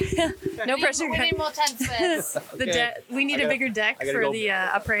pressure, Greg. No pressure. We need more tent space. We need a bigger deck for the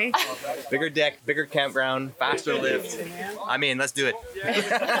après. Bigger deck, bigger campground, faster lift. I mean, let's do it.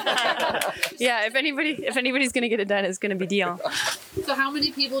 Yeah, if anybody's gonna get it done, it's gonna be Dion. So, how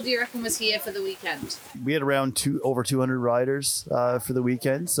many people do you reckon was here for the weekend? We had around over 200 riders for the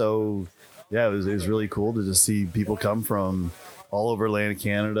weekend, so. Yeah, it was really cool to just see people come from all over Atlantic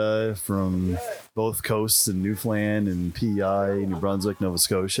Canada, from both coasts in Newfoundland and PEI, New Brunswick, Nova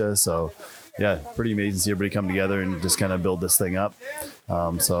Scotia. So, yeah, pretty amazing to see everybody come together and just kind of build this thing up.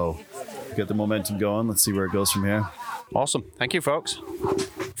 So, get the momentum going. Let's see where it goes from here. Awesome. Thank you, folks.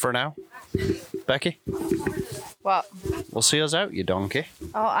 For now, Becky. What? We'll see us out, you donkey.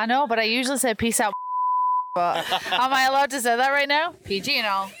 Oh, I know, but I usually say peace out. But am I allowed to say that right now? PG and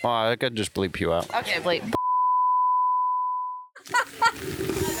all. Oh, I could just bleep you out. Okay, bleep.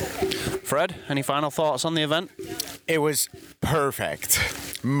 Fred, any final thoughts on the event? It was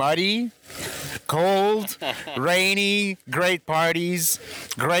perfect. Muddy, cold, rainy, great parties,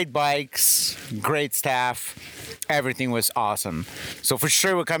 great bikes, great staff. Everything was awesome. So for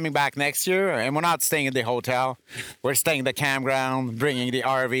sure we're coming back next year, and we're not staying at the hotel. We're staying at the campground, bringing the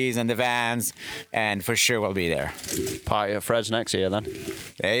RVs and the vans, and for sure we'll be there. Party at Fred's next year then.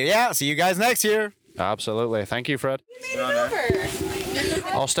 Yeah, see you guys next year. Absolutely. Thank you, Fred.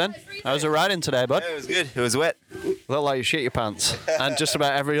 Austin, how's it riding today, bud? Yeah, it was good. It was wet. Looked like you shit your pants. And just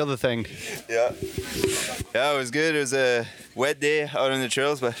about every other thing. Yeah, it was good. It was a wet day out on the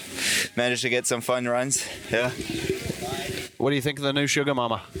trails, but managed to get some fun runs. Yeah. What do you think of the new Sugar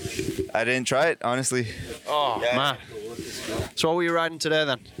Mama? I didn't try it, honestly. Oh, yeah. Man. So what were you riding today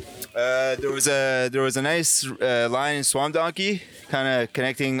then? There was a nice line in Swamp Donkey, kind of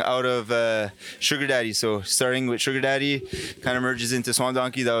connecting out of Sugar Daddy. So starting with Sugar Daddy, kind of merges into Swamp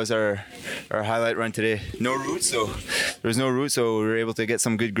Donkey. That was our highlight run today. No route, so there was no route, so we were able to get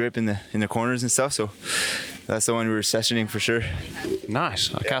some good grip in the corners and stuff. So that's the one we were sessioning for sure.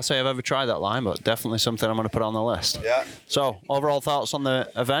 Nice. I can't say I've ever tried that line, but definitely something I'm going to put on the list. Yeah. So overall thoughts on the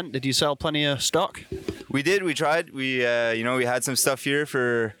event? Did you sell plenty of stock? We did. We tried. We we had some stuff here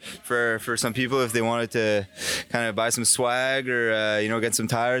for some people if they wanted to kind of buy some swag or get some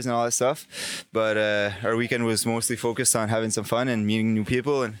tires and all that stuff. But our weekend was mostly focused on having some fun and meeting new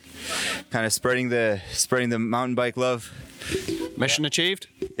people and kind of spreading the mountain bike love. Mission achieved?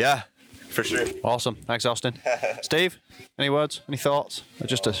 Yeah. For sure. Awesome. Thanks, Austin. Steve, any words? Any thoughts? Or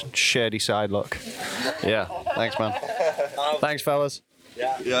just a shady side look? Yeah. Thanks, man. Thanks, fellas.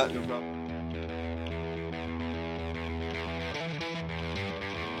 Yeah, no problem.